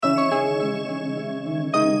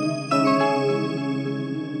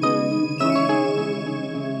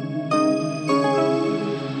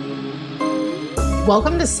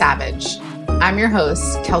Welcome to Savage. I'm your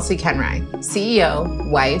host, Kelsey Kenry, CEO,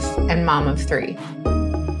 wife, and mom of 3.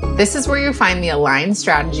 This is where you find the aligned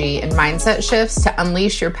strategy and mindset shifts to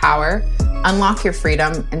unleash your power, unlock your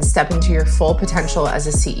freedom, and step into your full potential as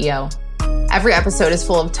a CEO. Every episode is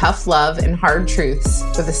full of tough love and hard truths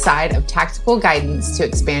with a side of tactical guidance to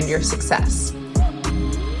expand your success.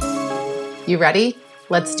 You ready?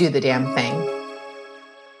 Let's do the damn thing.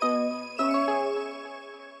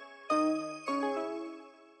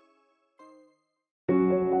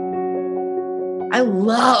 I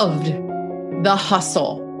loved the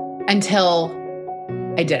hustle until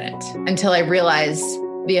I didn't, until I realized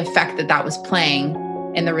the effect that was playing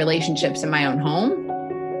in the relationships in my own home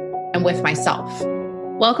and with myself.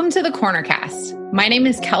 Welcome to the Cornercast. My name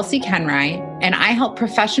is Kelsey Kenry, and I help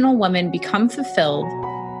professional women become fulfilled,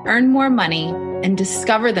 earn more money, and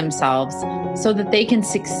discover themselves so that they can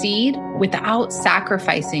succeed without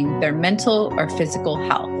sacrificing their mental or physical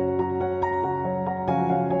health.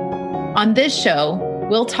 On this show,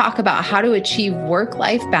 we'll talk about how to achieve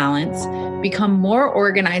work-life balance, become more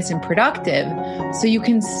organized and productive, so you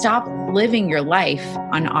can stop living your life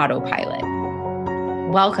on autopilot.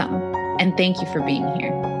 Welcome, and thank you for being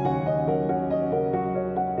here.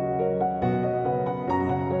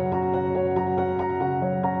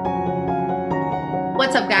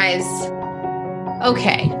 What's up, guys?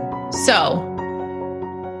 Okay, so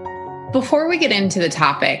before we get into the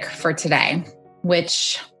topic for today,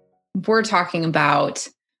 which we're talking about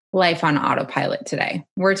life on autopilot today.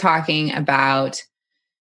 We're talking about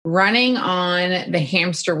running on the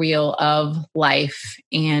hamster wheel of life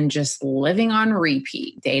and just living on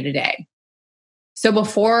repeat day to day. So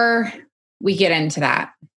before we get into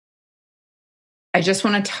that, I just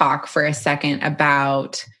want to talk for a second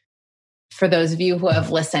about, for those of you who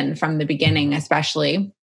have listened from the beginning,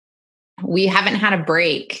 especially, we haven't had a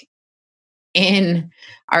break in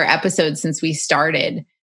our episodes since we started.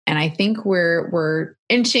 And I think we're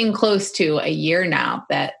inching close to a year now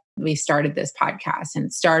that we started this podcast. And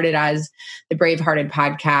it started as the Bravehearted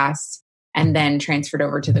podcast and then transferred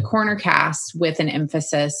over to the Cornercast with an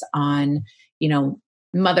emphasis on,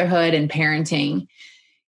 motherhood and parenting.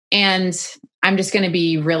 And I'm just going to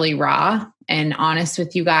be really raw and honest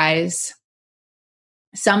with you guys.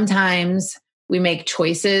 Sometimes we make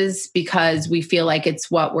choices because we feel like it's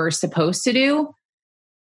what we're supposed to do,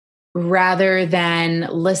 rather than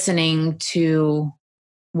listening to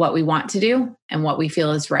what we want to do and what we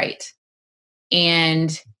feel is right.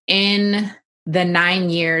 And in the 9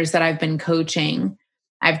 years that I've been coaching,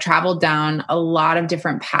 I've traveled down a lot of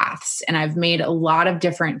different paths and I've made a lot of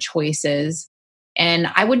different choices. And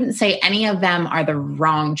I wouldn't say any of them are the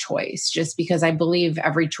wrong choice, just because I believe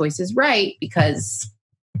every choice is right, because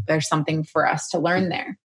there's something for us to learn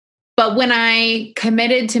there. But when I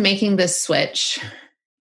committed to making this switch,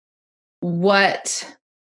 what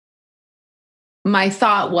my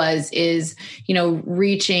thought is,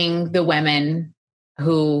 reaching the women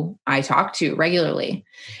who I talk to regularly.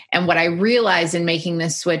 And what I realized in making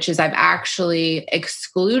this switch is I've actually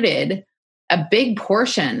excluded a big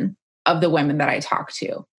portion of the women that I talk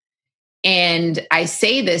to. And I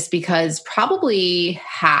say this because probably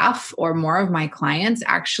half or more of my clients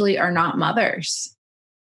actually are not mothers.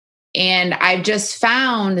 And I've just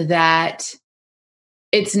found that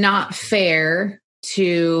it's not fair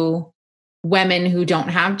to women who don't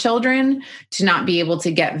have children to not be able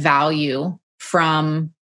to get value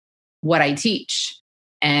from what I teach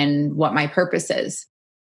and what my purpose is.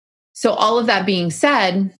 So all of that being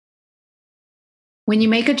said, when you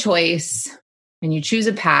make a choice and you choose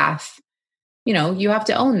a path, you have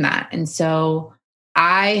to own that. And so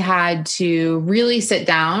I had to really sit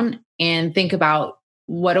down and think about,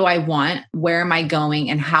 what do I want? Where am I going?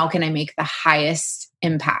 And how can I make the highest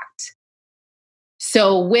impact?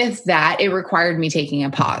 So with that, it required me taking a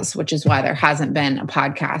pause, which is why there hasn't been a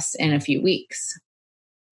podcast in a few weeks.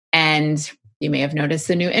 And you may have noticed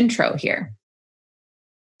the new intro here.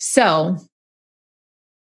 So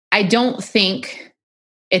I don't think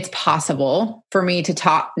it's possible for me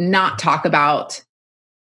to not talk about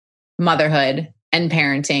motherhood and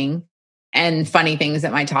parenting and funny things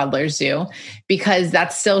that my toddlers do, because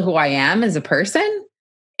that's still who I am as a person.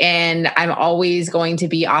 And I'm always going to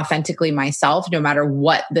be authentically myself, no matter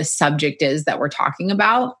what the subject is that we're talking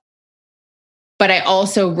about. But I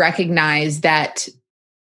also recognize that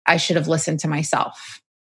I should have listened to myself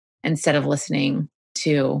instead of listening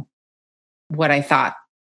to what I thought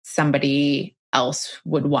somebody else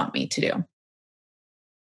would want me to do.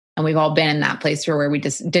 And we've all been in that place where we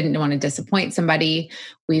just didn't want to disappoint somebody.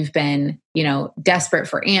 We've been, desperate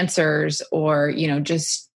for answers, or,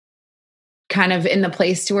 just kind of in the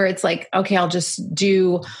place to where it's like, okay, I'll just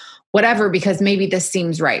do whatever because maybe this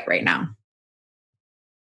seems right now.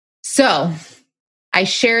 So I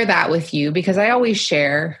share that with you because I always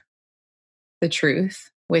share the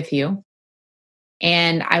truth with you.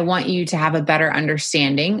 And I want you to have a better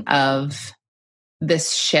understanding of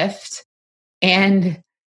this shift. And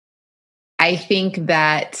I think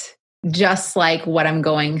that just like what I'm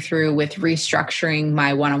going through with restructuring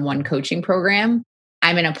my one-on-one coaching program,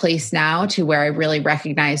 I'm in a place now to where I really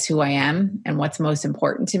recognize who I am and what's most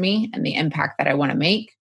important to me and the impact that I want to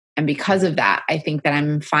make. And because of that, I think that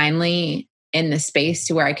I'm finally in the space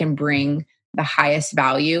to where I can bring the highest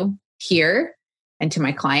value here and to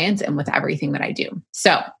my clients and with everything that I do.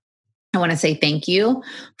 So I want to say thank you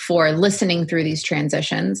for listening through these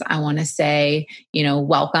transitions. I want to say,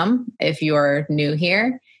 welcome if you're new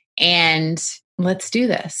here, and let's do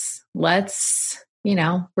this. We're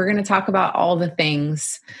going to talk about all the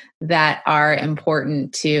things that are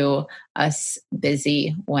important to us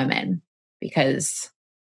busy women because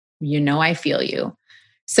I feel you.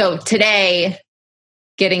 So today,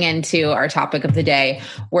 getting into our topic of the day,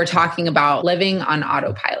 we're talking about living on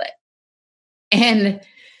autopilot. And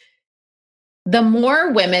the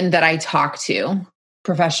more women that I talk to,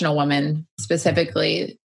 professional women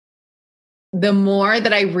specifically, the more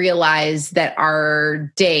that I realize that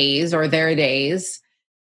our days or their days,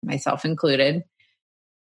 myself included,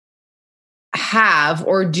 have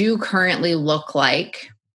or do currently look like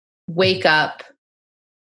wake up,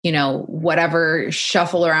 whatever,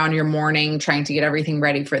 shuffle around your morning, trying to get everything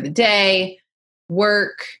ready for the day,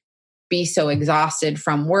 work, be so exhausted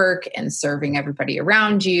from work and serving everybody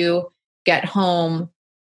around you, get home,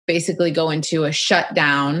 basically go into a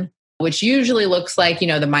shutdown, which usually looks like,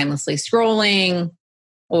 the mindlessly scrolling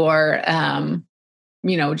or,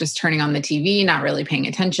 just turning on the TV, not really paying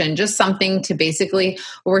attention, just something to basically,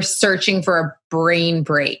 we're searching for a brain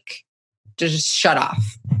break to just shut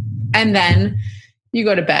off. And then you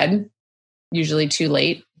go to bed, usually too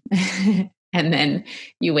late, and then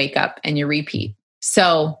you wake up and you repeat.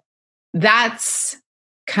 So that's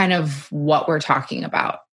kind of what we're talking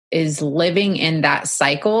about, is living in that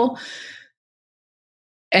cycle.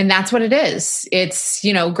 And that's what it is. It's,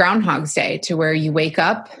 Groundhog's Day, to where you wake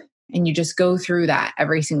up and you just go through that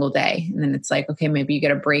every single day. And then it's like, okay, maybe you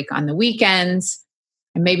get a break on the weekends,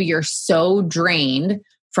 and maybe you're so drained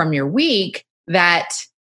from your week that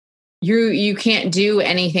you can't do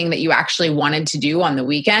anything that you actually wanted to do on the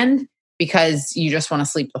weekend because you just want to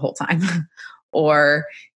sleep the whole time. Or,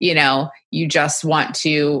 you just want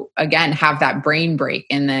to, again, have that brain break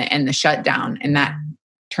in the shutdown. And that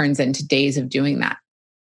turns into days of doing that.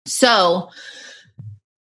 So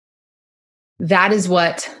that is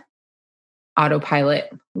what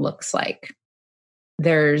autopilot looks like.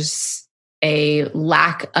 There's a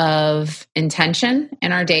lack of intention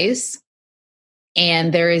in our days.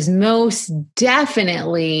 And there is most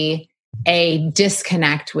definitely a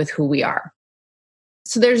disconnect with who we are.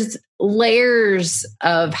 So there's layers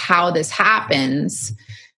of how this happens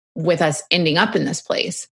with us ending up in this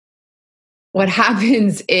place. What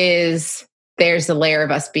happens is there's a layer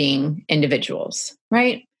of us being individuals,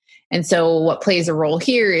 right? And so what plays a role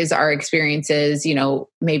here is our experiences,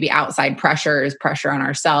 maybe outside pressures, pressure on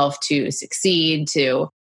ourselves to succeed, to,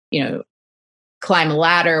 climb a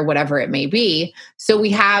ladder, whatever it may be. So we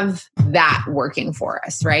have that working for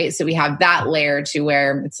us, right? So we have that layer to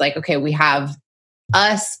where it's like, okay, we have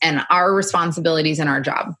us and our responsibilities and our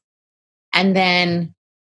job. And then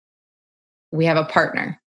we have a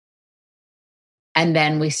partner. And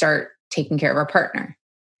then we start taking care of our partner.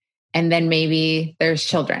 And then maybe there's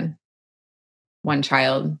children, 1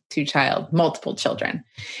 child, 2 child, multiple children.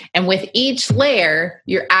 And with each layer,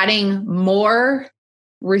 you're adding more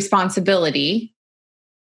responsibility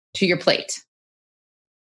to your plate.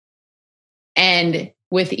 And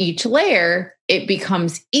with each layer, it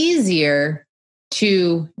becomes easier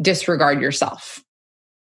to disregard yourself.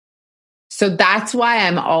 So that's why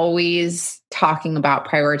I'm always talking about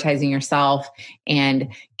prioritizing yourself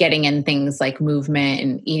and getting in things like movement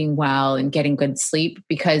and eating well and getting good sleep,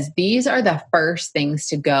 because these are the first things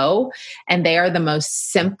to go. And they are the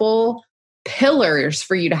most simple pillars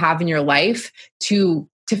for you to have in your life to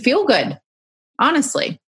feel good,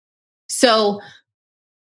 honestly. So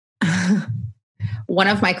one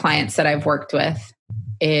of my clients that I've worked with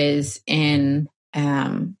is in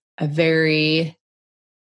a very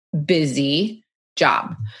busy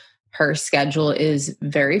job. Her schedule is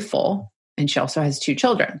very full, and she also has 2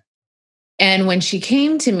 children. And when she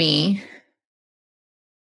came to me,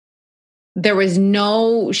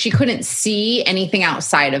 she couldn't see anything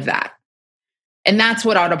outside of that. And that's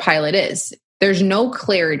what autopilot is. There's no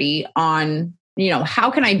clarity on, how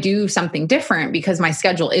can I do something different because my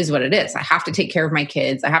schedule is what it is. I have to take care of my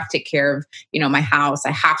kids. I have to take care of, my house.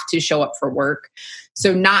 I have to show up for work.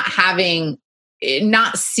 So not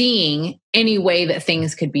seeing any way that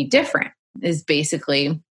things could be different is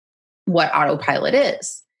basically what autopilot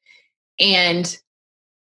is. And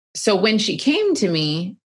so when she came to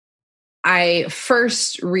me, I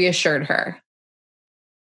first reassured her.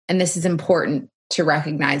 And this is important to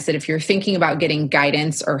recognize, that if you're thinking about getting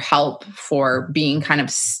guidance or help for being kind of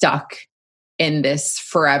stuck in this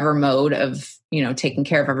forever mode of, taking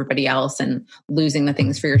care of everybody else and losing the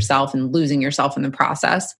things for yourself and losing yourself in the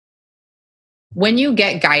process, when you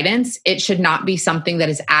get guidance, it should not be something that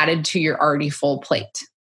is added to your already full plate.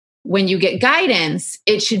 When you get guidance,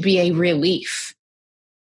 it should be a relief.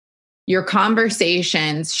 Your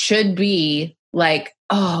conversations should be like,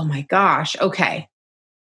 oh my gosh, okay.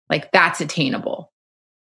 Like, that's attainable.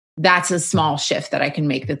 That's a small shift that I can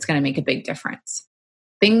make that's going to make a big difference.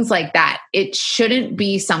 Things like that. It shouldn't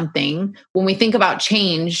be something, when we think about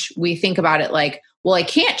change, we think about it like, well, I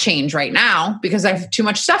can't change right now because I have too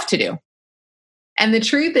much stuff to do. And the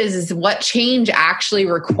truth is what change actually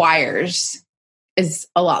requires is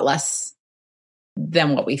a lot less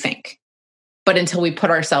than what we think. But until we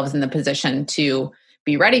put ourselves in the position to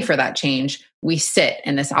be ready for that change, we sit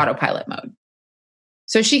in this autopilot mode.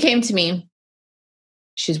 So she came to me.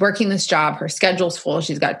 She's working this job. Her schedule's full.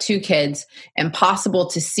 She's got 2 kids. Impossible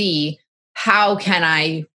to see, how can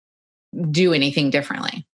I do anything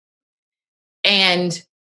differently? And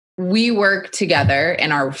we work together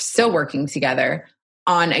and are still working together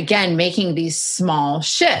on, again, making these small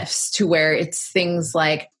shifts to where it's things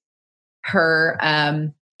like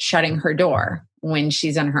her shutting her door when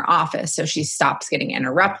she's in her office so she stops getting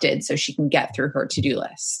interrupted so she can get through her to-do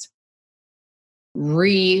list.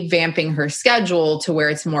 Revamping her schedule to where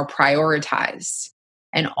it's more prioritized,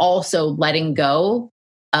 and also letting go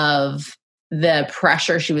of the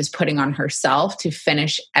pressure she was putting on herself to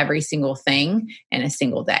finish every single thing in a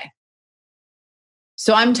single day.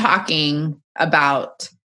 So I'm talking about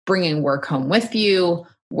bringing work home with you,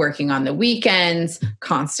 working on the weekends,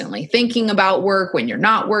 constantly thinking about work when you're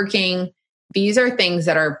not working. These are things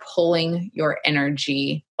that are pulling your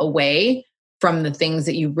energy away from the things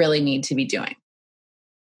that you really need to be doing.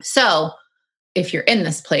 So if you're in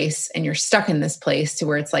this place and you're stuck in this place to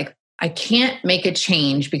where it's like, I can't make a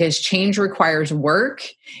change because change requires work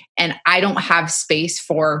and I don't have space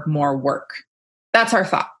for more work. That's our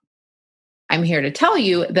thought. I'm here to tell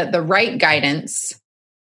you that the right guidance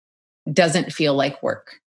doesn't feel like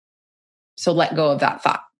work. So let go of that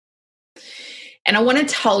thought. And I want to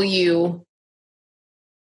tell you,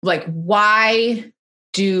 like, why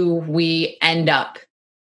do we end up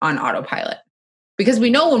on autopilot? Because we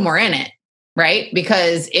know when we're in it, right?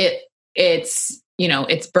 Because it's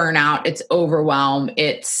burnout, it's overwhelm.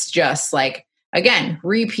 It's just like, again,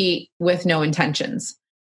 repeat with no intentions.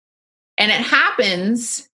 And it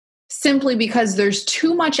happens simply because there's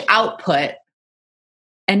too much output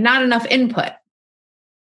and not enough input.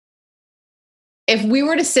 If we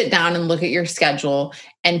were to sit down and look at your schedule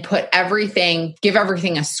and give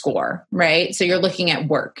everything a score, right? So you're looking at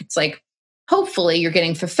work. It's like, hopefully you're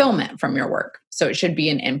getting fulfillment from your work. So it should be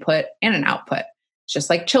an input and an output. It's just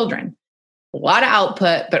like children. A lot of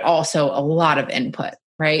output, but also a lot of input,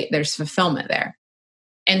 right? There's fulfillment there.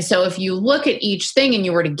 And so if you look at each thing and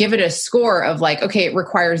you were to give it a score of like, okay, it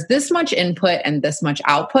requires this much input and this much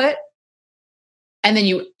output, and then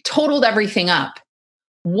you totaled everything up,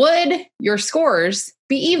 would your scores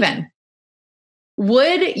be even?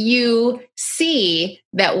 Would you see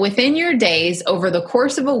that within your days over the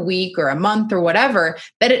course of a week or a month or whatever,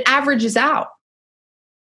 that it averages out?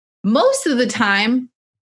 Most of the time,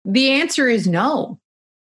 the answer is no.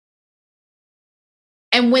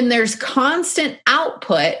 And when there's constant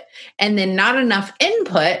output and then not enough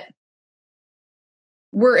input,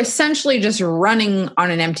 we're essentially just running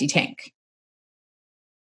on an empty tank.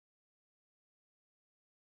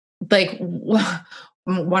 Like,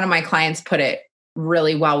 one of my clients put it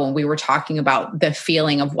really well when we were talking about the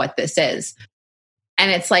feeling of what this is.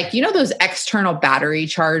 And it's like, those external battery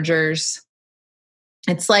chargers?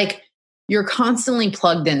 It's like you're constantly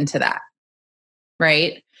plugged into that,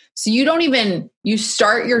 right? So you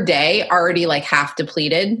start your day already like half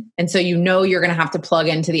depleted. And so you're going to have to plug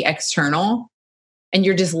into the external and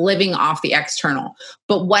you're just living off the external.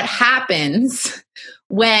 But what happens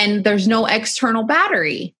when there's no external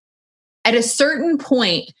battery? At a certain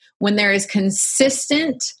point, when there is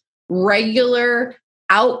consistent, regular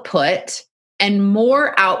output and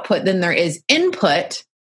more output than there is input,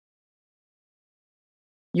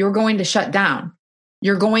 you're going to shut down.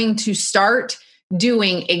 You're going to start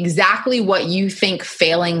doing exactly what you think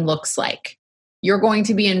failing looks like. You're going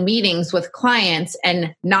to be in meetings with clients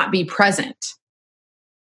and not be present.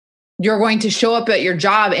 You're going to show up at your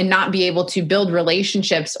job and not be able to build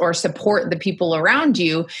relationships or support the people around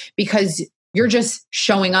you because you're just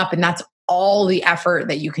showing up and that's all the effort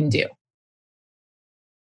that you can do.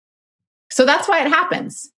 So that's why it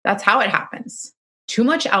happens. That's how it happens. Too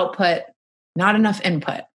much output, not enough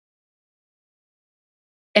input.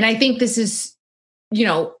 And I think this is,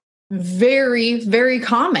 very, very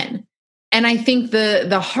common. And I think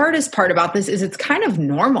the hardest part about this is it's kind of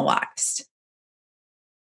normalized,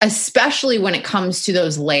 especially when it comes to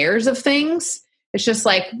those layers of things. It's just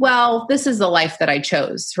like, well, this is the life that I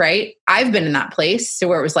chose, right? I've been in that place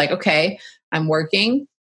where it was like, okay, I'm working.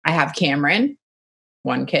 I have Cameron,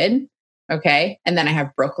 1 kid. Okay. And then I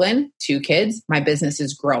have Brooklyn, 2 kids. My business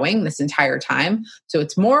is growing this entire time. So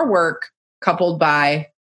it's more work coupled by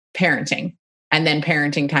parenting and then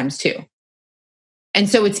parenting times 2. And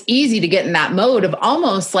so it's easy to get in that mode of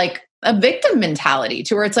almost like a victim mentality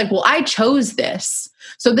to where it's like, well, I chose this.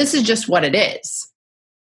 So this is just what it is.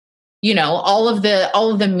 All of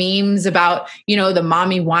the memes about, the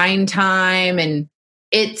mommy wine time, and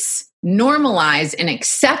it's normalized and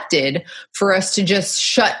accepted for us to just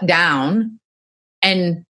shut down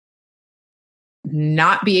and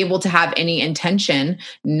not be able to have any intention,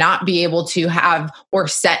 not be able to have or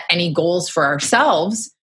set any goals for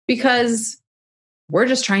ourselves because we're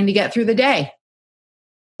just trying to get through the day,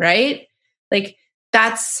 right? Like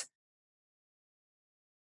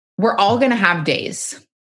we're all going to have days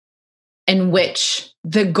in which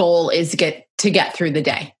the goal is to get through the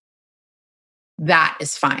day. That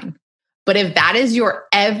is fine. But if that is your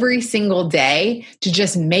every single day to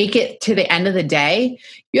just make it to the end of the day,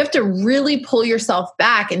 you have to really pull yourself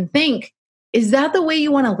back and think, is that the way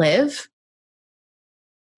you want to live?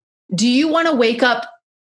 Do you want to wake up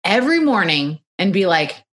every morning and be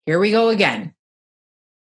like, here we go again.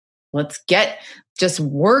 Let's get just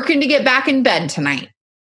working to get back in bed tonight.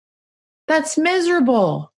 That's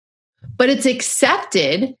miserable, but it's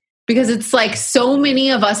accepted because it's like so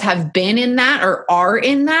many of us have been in that or are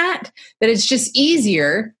in that it's just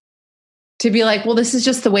easier to be like, well, this is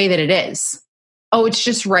just the way that it is. Oh, it's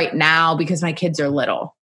just right now because my kids are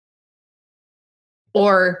little.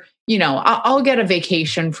 Or, I'll get a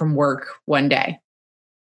vacation from work one day.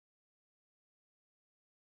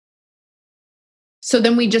 So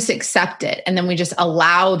then we just accept it and then we just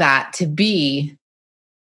allow that to be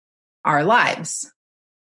our lives.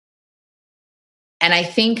 And I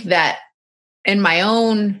think that in my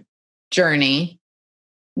own journey,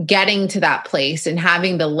 getting to that place and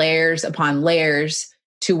having the layers upon layers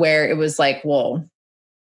to where it was like, well,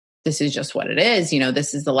 this is just what it is.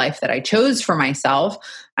 This is the life that I chose for myself.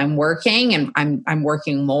 I'm working and I'm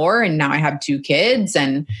working more. And now I have 2 kids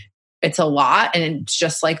and it's a lot. And it's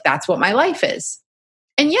just like, that's what my life is.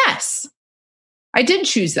 And yes, I did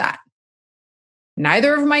choose that.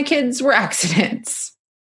 Neither of my kids were accidents.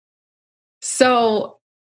 So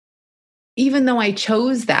even though I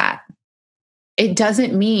chose that, it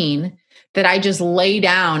doesn't mean that I just lay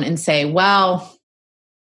down and say, well,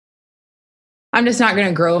 I'm just not going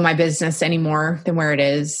to grow my business any more than where it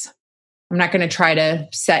is. I'm not going to try to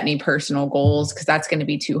set any personal goals because that's going to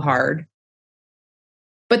be too hard.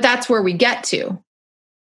 But that's where we get to.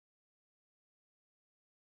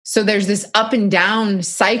 So there's this up and down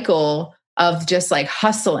cycle of just like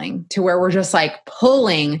hustling to where we're just like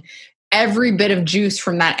pulling every bit of juice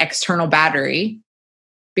from that external battery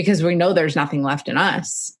because we know there's nothing left in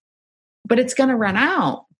us, but it's going to run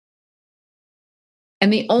out.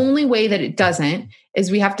 And the only way that it doesn't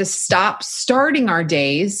is we have to stop starting our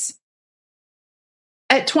days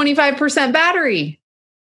at 25% battery.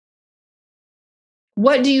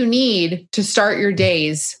 What do you need to start your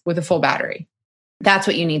days with a full battery? That's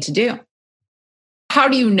what you need to do. How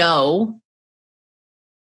do you know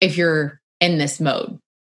if you're in this mode?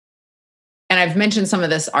 And I've mentioned some of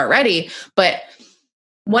this already, but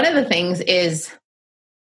one of the things is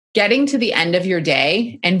getting to the end of your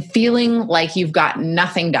day and feeling like you've got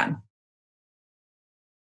nothing done.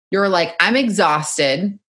 You're like, I'm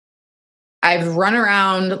exhausted. I've run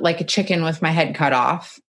around like a chicken with my head cut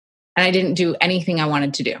off, and I didn't do anything I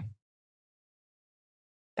wanted to do.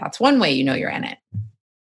 That's one way you know you're in it.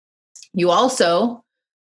 You also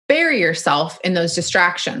bury yourself in those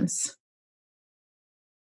distractions.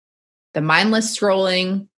 The mindless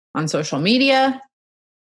scrolling on social media,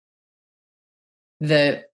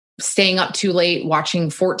 the staying up too late watching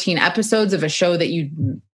 14 episodes of a show that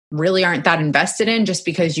you really aren't that invested in just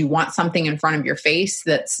because you want something in front of your face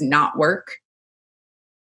that's not work.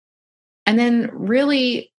 and then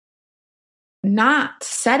really not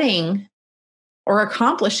setting or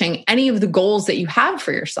accomplishing any of the goals that you have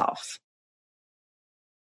for yourself.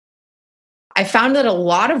 I found that a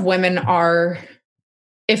lot of women are,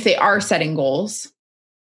 if they are setting goals,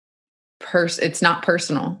 it's not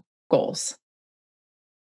personal goals.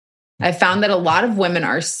 I found that a lot of women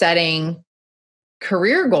are setting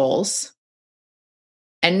career goals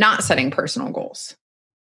and not setting personal goals.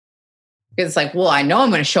 Because it's like, well, I know I'm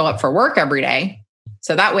going to show up for work every day,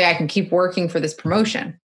 so that way I can keep working for this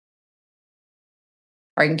promotion.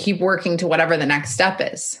 Or I can keep working to whatever the next step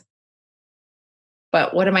is.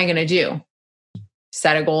 But what am I going to do?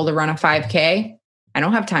 Set a goal to run a 5K? I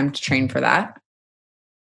don't have time to train for that.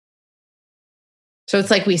 So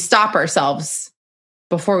it's like we stop ourselves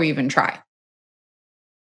before we even try,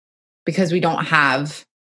 because we don't have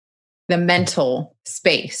the mental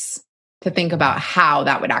space to think about how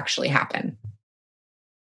that would actually happen.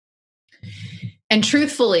 And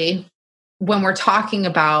truthfully, when we're talking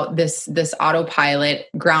about this autopilot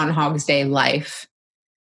Groundhog's Day life,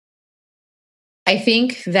 I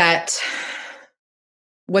think that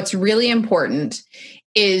what's really important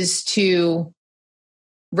is to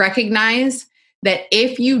recognize that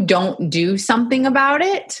if you don't do something about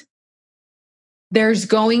it, there's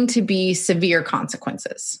going to be severe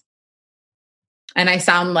consequences. And I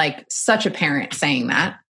sound like such a parent saying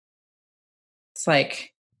that. It's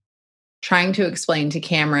like trying to explain to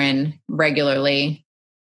Cameron regularly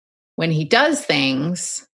when he does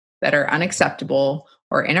things that are unacceptable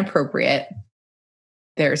or inappropriate,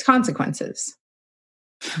 there's consequences.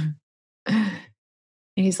 And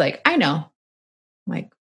he's like, I know. I'm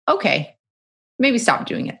like, okay, maybe stop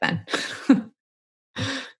doing it then.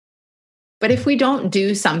 But if we don't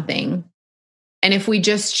do something, and if we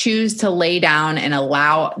just choose to lay down and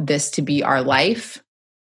allow this to be our life,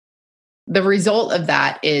 the result of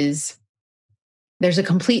that is there's a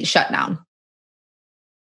complete shutdown.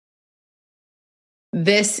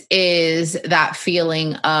 This is that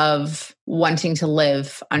feeling of wanting to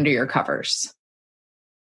live under your covers.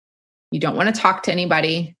 You don't want to talk to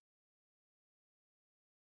anybody.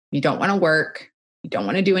 You don't want to work. You don't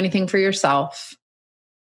want to do anything for yourself.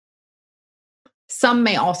 Some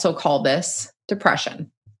may also call this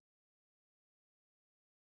depression,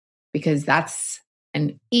 because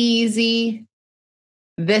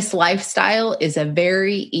this lifestyle is a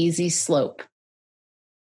very easy slope.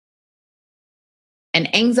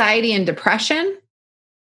 And anxiety and depression,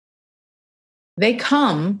 they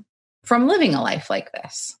come from living a life like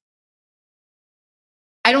this.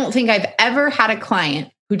 I don't think I've ever had a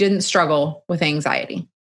client who didn't struggle with anxiety.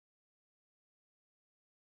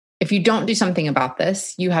 If you don't do something about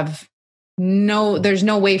this, there's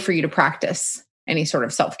no way for you to practice any sort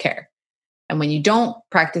of self-care. And when you don't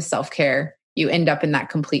practice self-care, you end up in that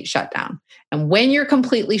complete shutdown. And when you're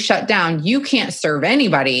completely shut down, you can't serve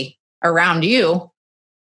anybody around you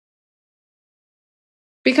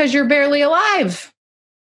because you're barely alive.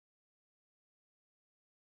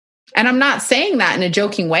 And I'm not saying that in a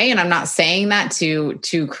joking way, and I'm not saying that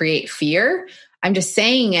to create fear. I'm just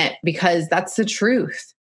saying it because that's the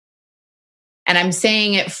truth. And I'm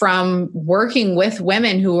saying it from working with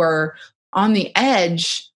women who are on the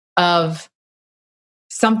edge of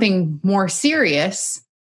something more serious.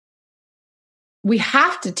 We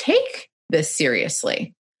have to take this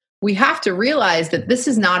seriously. We have to realize that this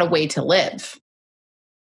is not a way to live.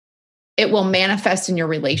 It will manifest in your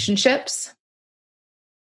relationships,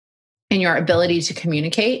 in your ability to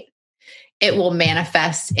communicate. It will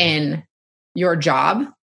manifest in your job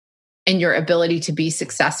and your ability to be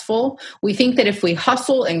successful. We think that if we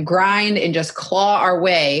hustle and grind and just claw our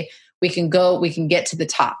way, we can get to the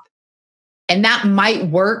top. And that might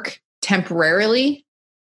work temporarily,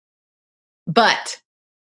 but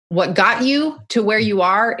what got you to where you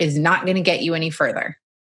are is not going to get you any further,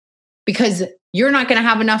 because you're not going to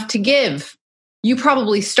have enough to give. You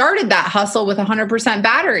probably started that hustle with 100%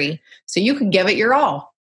 battery, so you could give it your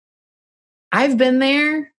all. I've been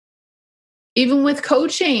there, even with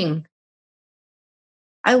coaching.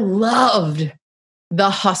 I loved the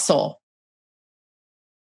hustle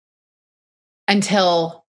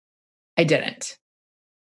until I didn't.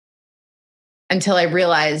 Until I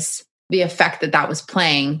realized the effect that was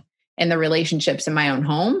playing in the relationships in my own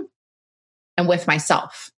home and with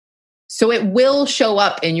myself. So it will show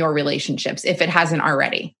up in your relationships if it hasn't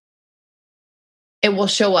already. It will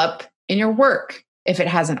show up in your work if it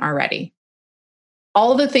hasn't already.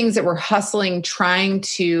 All the things that we're hustling, trying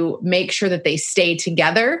to make sure that they stay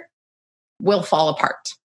together, will fall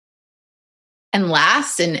apart. And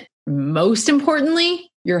last, and most importantly,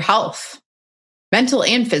 your health, mental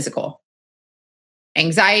and physical.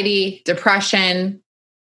 anxiety, depression,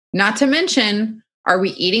 not to mention, are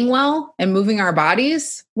we eating well and moving our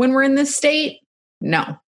bodies when we're in this state?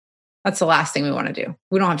 No, that's the last thing we want to do.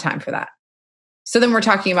 We don't have time for that. So then we're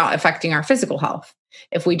talking about affecting our physical health.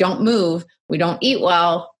 If we don't move, we don't eat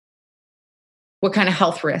well, what kind of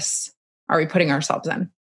health risks are we putting ourselves in?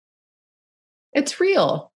 It's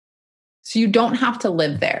real. So you don't have to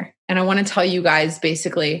live there. And I want to tell you guys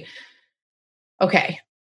basically, okay,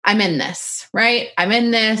 I'm in this, right? I'm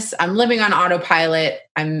in this. I'm living on autopilot.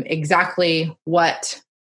 I'm exactly what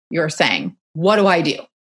you're saying. What do I do?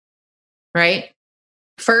 Right?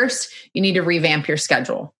 First, you need to revamp your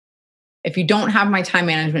schedule. If you don't have my time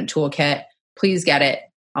management toolkit, please get it.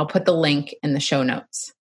 I'll put the link in the show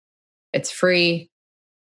notes. It's free.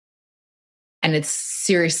 And it's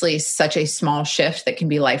seriously such a small shift that can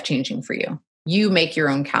be life-changing for you. You make your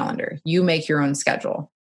own calendar. You make your own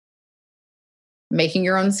schedule. Making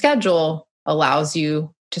your own schedule allows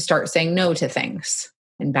you to start saying no to things.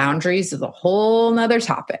 And boundaries is a whole nother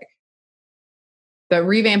topic. But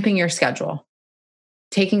revamping your schedule,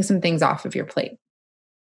 taking some things off of your plate.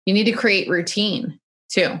 You need to create routine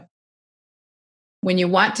too. When you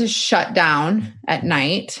want to shut down at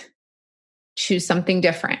night, choose something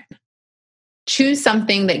different. Choose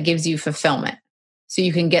something that gives you fulfillment so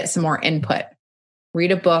you can get some more input.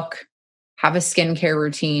 Read a book, have a skincare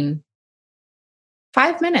routine.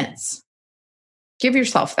 5 minutes. Give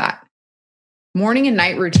yourself that. Morning and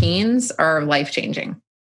night routines are life-changing.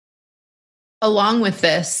 Along with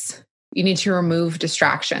this, you need to remove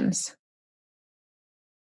distractions.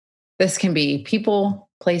 This can be people,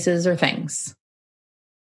 places, or things.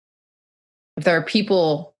 If there are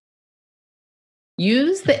people,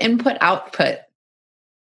 use the input-output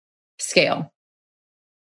scale.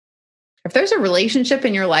 If there's a relationship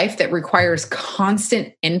in your life that requires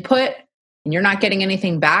constant input and you're not getting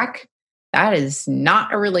anything back, that is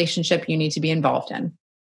not a relationship you need to be involved in.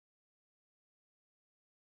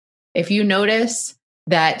 If you notice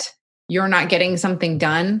that you're not getting something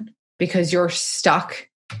done because you're stuck,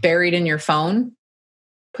 buried in your phone,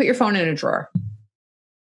 put your phone in a drawer.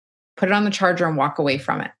 Put it on the charger and walk away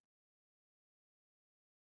from it.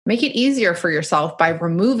 Make it easier for yourself by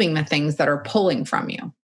removing the things that are pulling from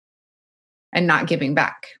you and not giving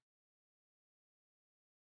back.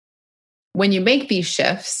 When you make these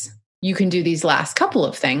shifts, you can do these last couple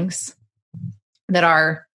of things that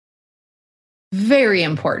are very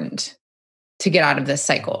important to get out of this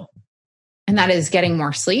cycle. And that is getting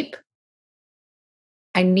more sleep.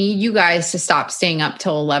 I need you guys to stop staying up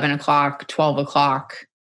till 11 o'clock, 12 o'clock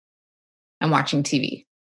and watching TV.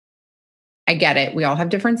 I get it. We all have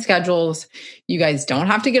different schedules. You guys don't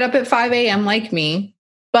have to get up at 5 a.m. like me,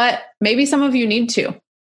 but maybe some of you need to.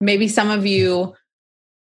 Maybe some of you,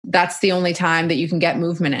 that's the only time that you can get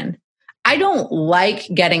movement in. I don't like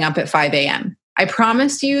getting up at 5 a.m. I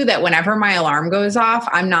promise you that whenever my alarm goes off,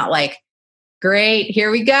 I'm not like, great,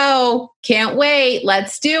 here we go. Can't wait.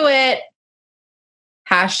 Let's do it.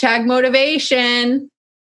 Hashtag motivation.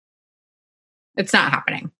 It's not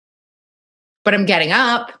happening. But I'm getting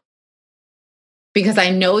up because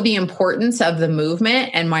I know the importance of the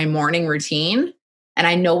movement and my morning routine, and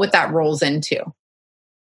I know what that rolls into.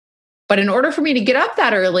 But in order for me to get up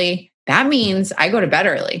that early, that means I go to bed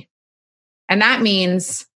early. And that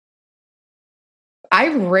means I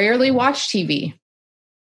rarely watch TV.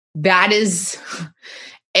 That is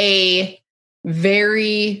a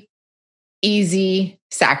very easy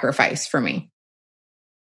sacrifice for me.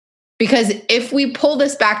 Because if we pull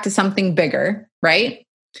this back to something bigger, right?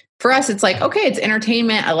 For us, it's like, okay, it's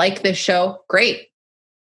entertainment. I like this show. Great.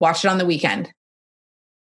 Watch it on the weekend.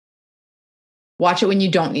 Watch it when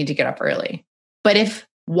you don't need to get up early. But if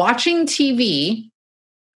watching TV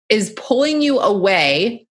is pulling you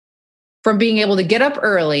away from being able to get up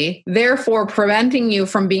early, therefore preventing you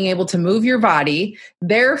from being able to move your body,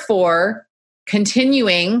 therefore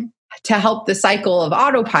continuing to help the cycle of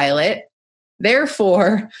autopilot,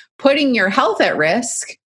 therefore putting your health at risk,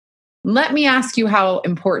 let me ask you how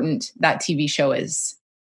important that TV show is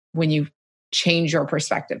when you change your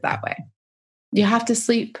perspective that way. You have to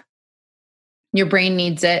sleep. Your brain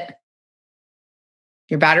needs it.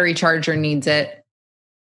 Your battery charger needs it.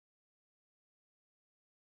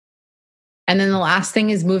 And then the last thing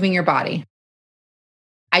is moving your body.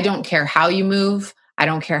 I don't care how you move. I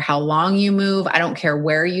don't care how long you move. I don't care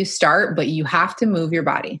where you start, but you have to move your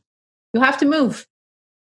body. You have to move.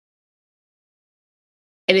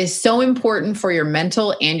 It is so important for your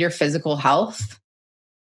mental and your physical health.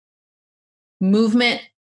 Movement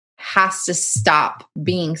has to stop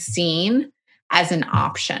being seen as an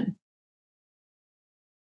option.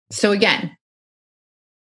 So again,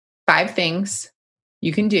 5 things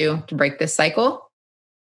you can do to break this cycle: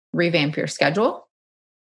 revamp your schedule,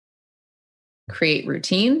 create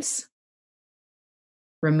routines,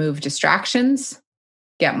 remove distractions,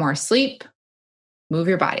 get more sleep, move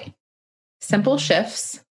your body. Simple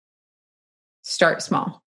shifts, start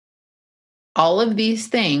small. All of these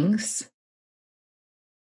things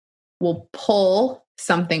will pull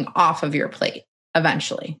something off of your plate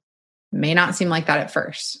eventually. It may not seem like that at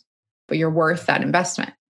first, but you're worth that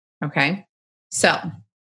investment. Okay. So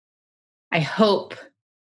I hope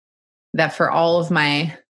that for all of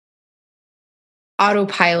my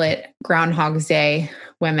Autopilot Groundhog's Day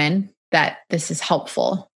women, that this is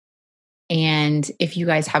helpful. And if you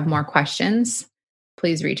guys have more questions,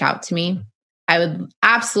 please reach out to me. I would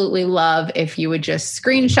absolutely love if you would just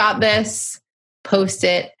screenshot this, post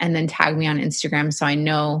it, and then tag me on Instagram so I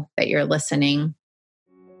know that you're listening.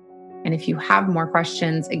 And if you have more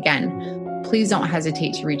questions, again, please don't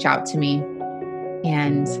hesitate to reach out to me.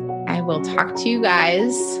 And I will talk to you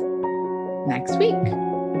guys next week.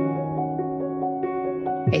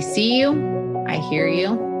 I see you, I hear you,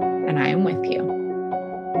 and I am with you.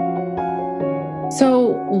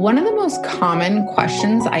 So one of the most common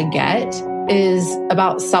questions I get is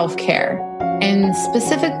about self-care, and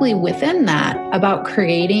specifically within that, about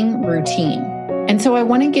creating routine. And so I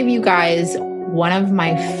want to give you guys one of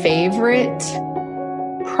my favorite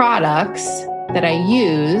products that I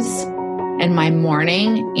use in my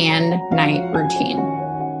morning and night routine.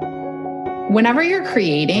 Whenever you're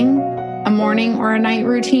creating a morning or a night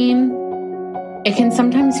routine, it can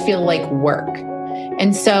sometimes feel like work.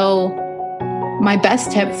 And so my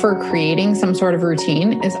best tip for creating some sort of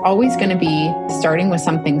routine is always going to be starting with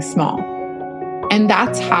something small. And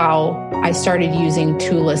that's how I started using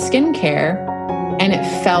Tula skincare, and it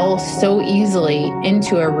fell so easily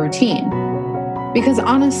into a routine. Because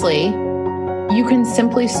honestly, you can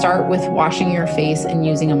simply start with washing your face and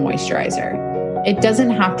using a moisturizer. It doesn't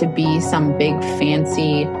have to be some big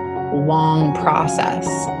fancy long process.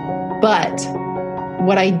 But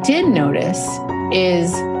what I did notice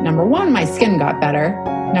is, number one, my skin got better.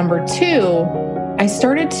 Number two, I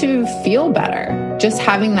started to feel better. Just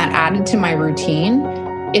having that added to my routine,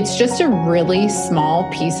 it's just a really small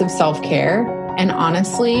piece of self-care. And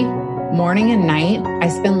honestly, morning and night, I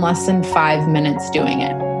spend less than 5 minutes doing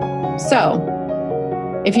it. So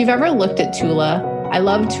if you've ever looked at Tula, I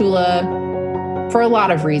love Tula for a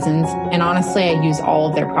lot of reasons. And honestly, I use all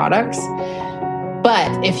of their products.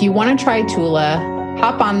 But if you want to try Tula,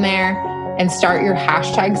 hop on there and start your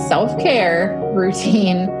hashtag self-care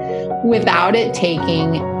routine without it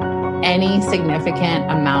taking any significant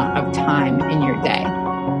amount of time in your day.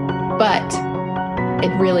 But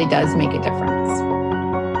it really does make a difference.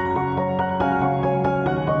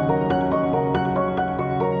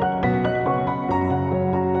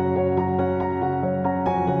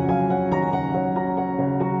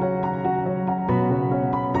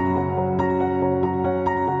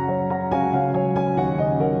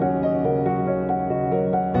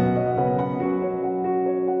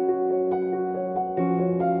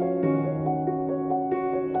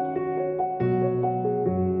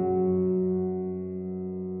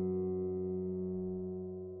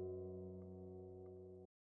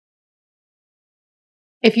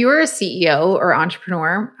 If you are a CEO or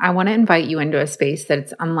entrepreneur, I want to invite you into a space that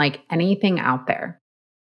it's unlike anything out there.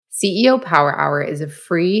 CEO Power Hour is a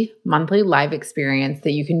free monthly live experience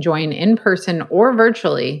that you can join in person or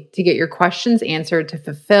virtually to get your questions answered to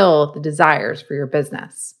fulfill the desires for your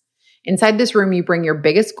business. Inside this room, you bring your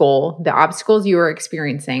biggest goal, the obstacles you are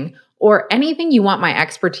experiencing, or anything you want my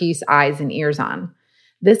expertise, eyes, and ears on.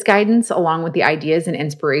 This guidance, along with the ideas and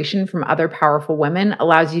inspiration from other powerful women,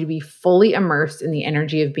 allows you to be fully immersed in the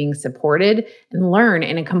energy of being supported and learn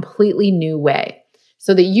in a completely new way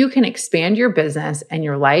so that you can expand your business and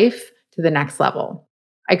your life to the next level.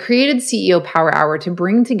 I created CEO Power Hour to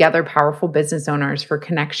bring together powerful business owners for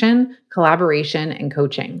connection, collaboration, and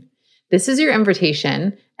coaching. This is your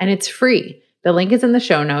invitation, and it's free. The link is in the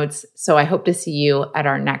show notes, so I hope to see you at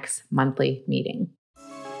our next monthly meeting.